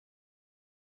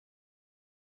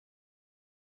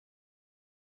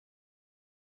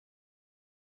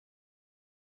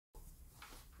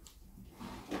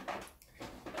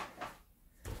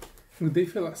Good day,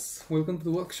 fellas. Welcome to the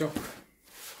workshop.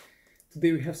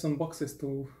 Today we have some boxes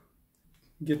to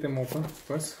get them open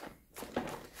first.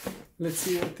 Let's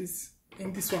see what is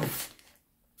in this one.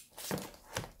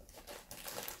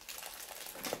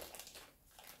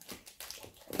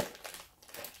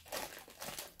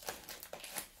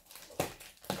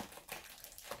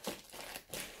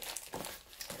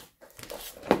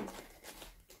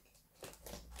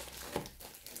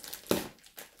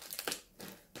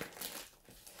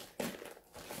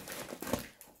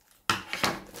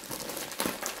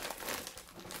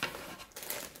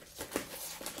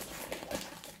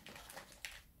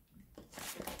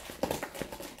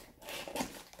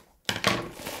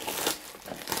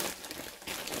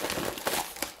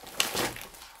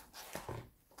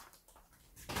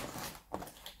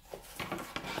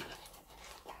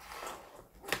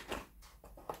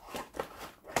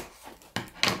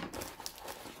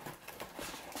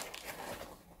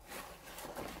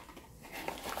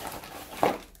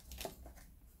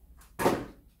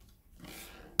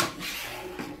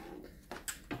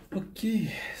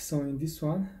 Okay, so in this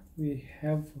one we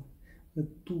have a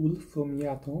tool from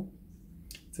Yato.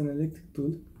 It's an electric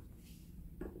tool.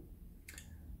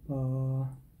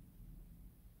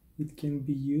 It can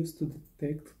be used to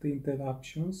detect the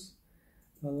interruptions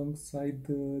alongside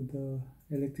the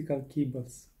electrical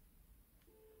cables.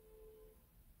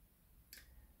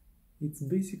 It's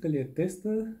basically a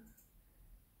tester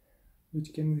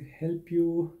which can help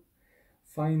you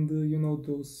find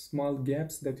those small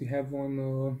gaps that you have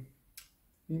on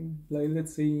like,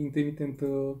 let's say, intermittent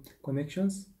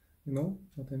connections, you know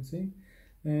what I'm saying,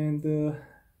 and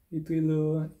it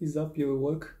will ease up your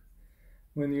work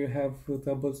when you have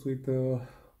troubles with a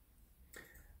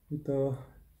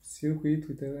circuit,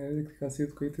 with an electrical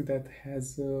circuit that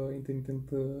has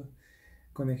intermittent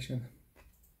connection.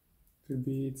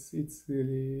 It's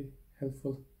really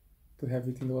helpful to have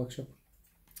it in the workshop.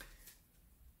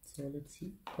 So let's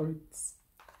see how it's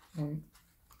on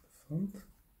the front.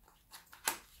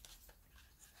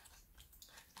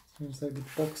 So inside the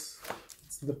box,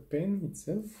 it's the pen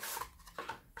itself.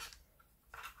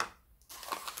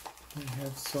 We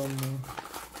have some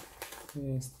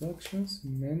instructions,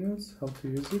 manuals, how to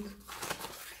use it.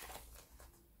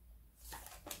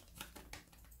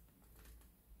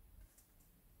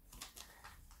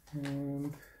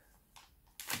 And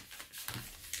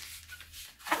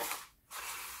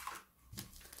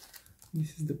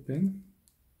this is the pen.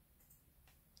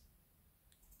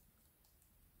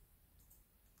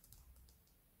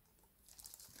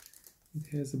 It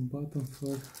has a button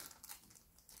for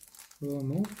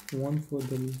on off, one for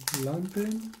the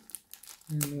lantern,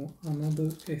 and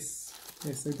another S.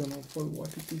 Yes, I don't know for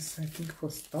what it is. I think for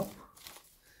stop,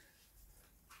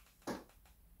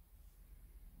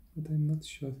 but I'm not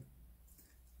sure.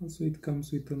 Also, it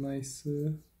comes with a nice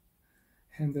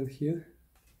handle here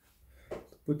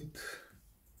to put it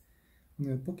on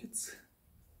your pockets.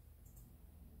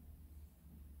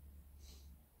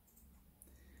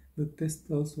 The test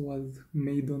also was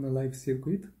made on a live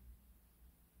circuit.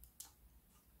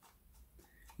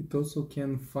 It also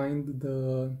can find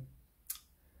the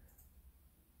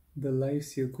live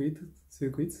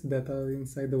circuits that are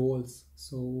inside the walls.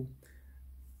 So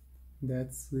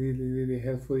that's really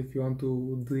helpful if you want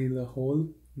to drill a hole,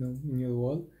 in your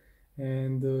wall.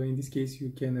 And in this case,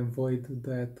 you can avoid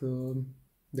that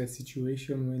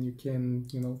situation when you can,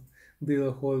 drill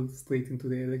a hole straight into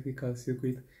the electrical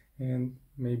circuit and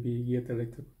maybe get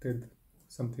electrocuted,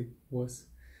 something worse.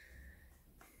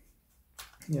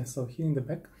 Yeah, so here in the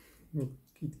back,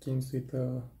 it came with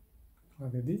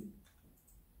already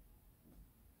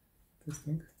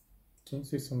testing. It came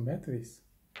with some batteries.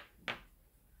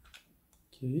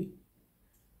 Okay,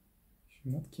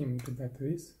 should not came with the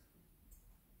batteries,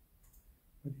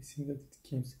 but it seems that it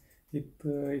came.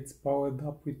 It's powered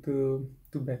up with two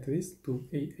batteries, two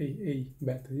AAA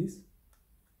batteries.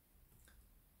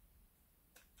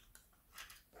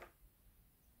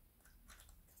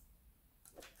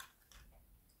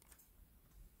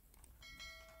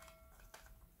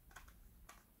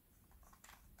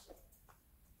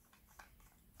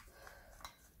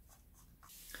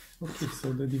 Okay,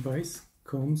 so the device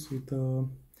comes with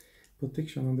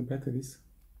protection on the batteries.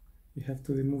 You have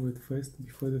to remove it first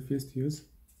before the first use.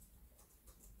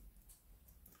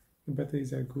 The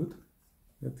batteries are good,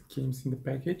 that came in the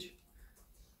package.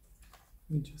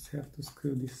 We just have to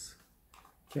screw this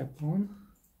cap on,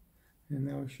 and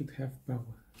now we should have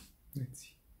power. Let's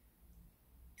see.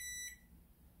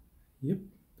 Yep,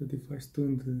 the device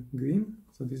turned green,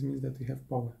 so this means that we have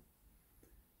power.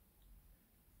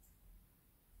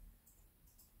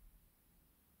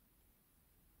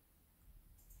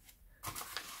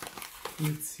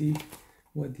 let's see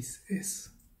what this S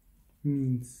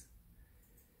means.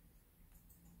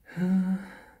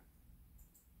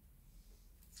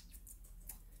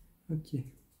 Okay.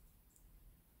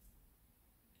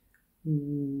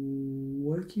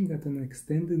 Working at an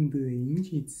extended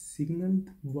range, it's signaled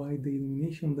by the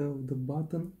illumination of the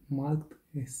button marked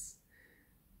S.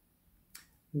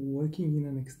 Working in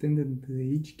an extended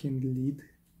range can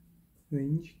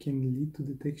lead to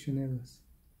detection errors.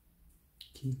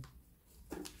 Okay.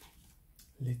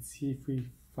 Let's see if we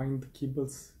find the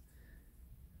cables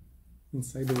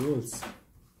inside the walls.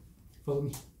 Follow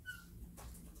me.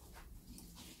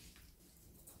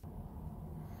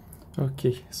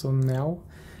 Okay, so now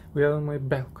we are on my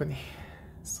balcony.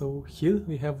 So here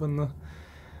we have an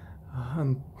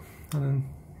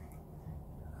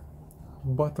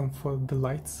button for the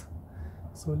lights.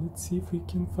 So let's see if we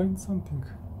can find something.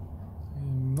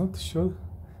 I'm not sure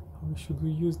how should we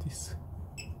use this.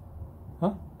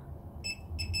 Huh?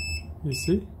 You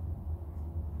see?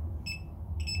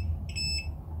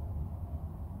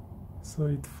 So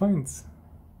it finds.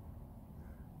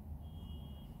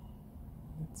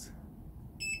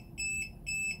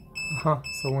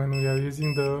 So when we are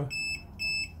using the,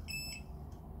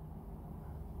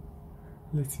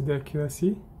 let's see the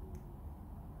accuracy.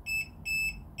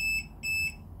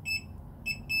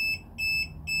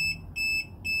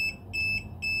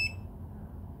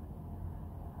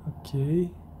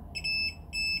 Okay,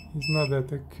 it's not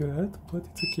that accurate, but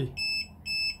it's okay.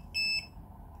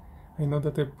 I know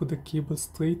that I put the cable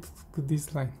straight to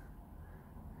this line,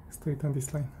 straight on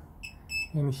this line,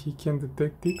 and he can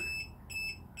detect it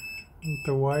with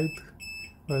a wide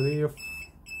array of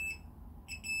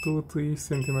 2-3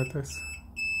 centimeters.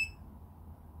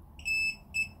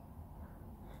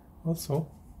 Also,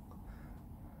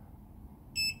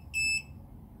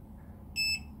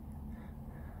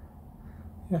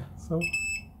 yeah, so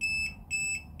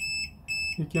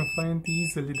you can find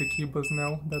easily the cables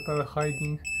now that are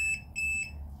hiding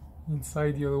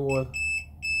inside your wall.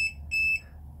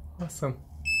 Awesome.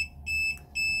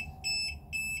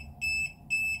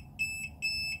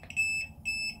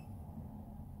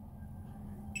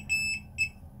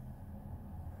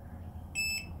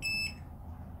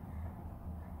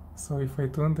 So if I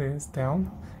turn the S down,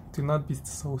 it will not be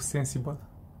so sensible.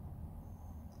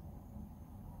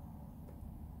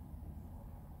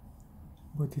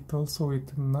 But it will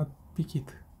not pick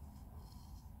it.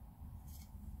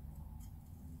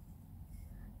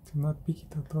 It will not pick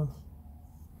it at all.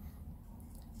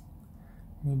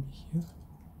 Maybe here.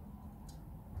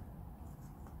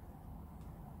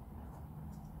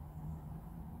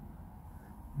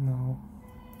 No.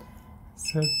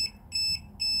 Set.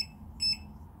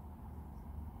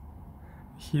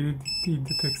 Here it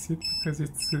detects it because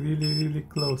it's really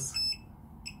close.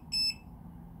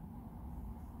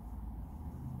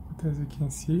 But as you can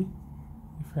see,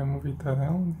 if I move it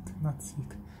around, it will not see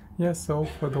it. Yeah, so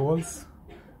for the walls,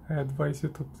 I advise you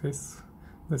to press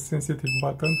the sensitive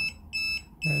button,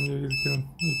 and you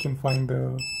can find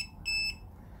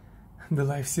the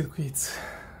live circuits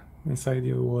inside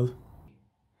your wall.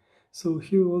 So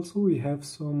here also we have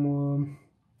some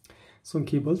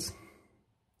cables,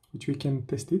 which we can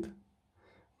test it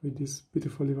with this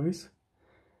beautiful device.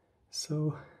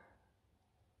 So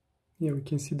yeah, we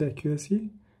can see the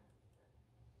accuracy.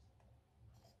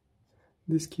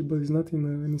 This cable is not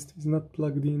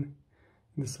plugged in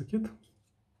the socket,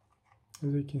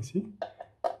 as you can see,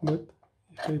 but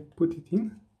if I put it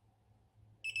in,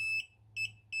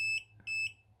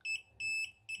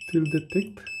 it will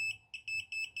detect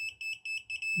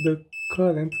the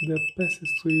current that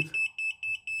passes through it.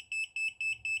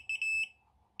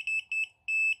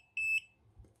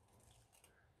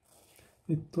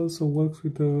 It also works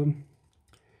with the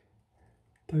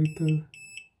tighter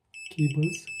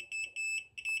cables,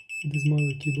 with the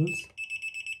smaller cables.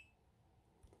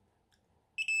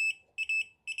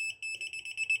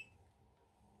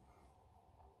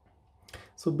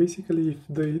 So basically,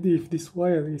 if this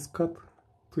wire is cut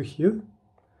to here,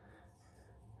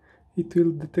 it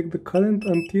will detect the current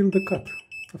until the cut.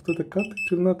 After the cut,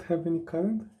 it will not have any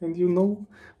current, and you know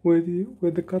where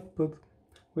the cut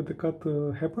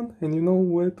happened, and you know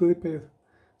where to repair.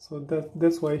 So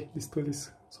that's why this tool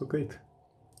is so great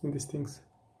in these things.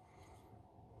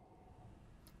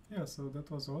 Yeah, so that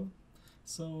was all.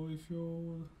 So if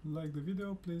you like the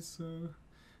video, please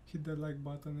hit the like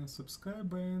button and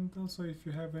subscribe, and also if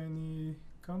you have any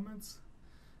comments,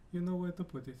 you know where to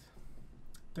put it.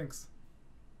 Thanks.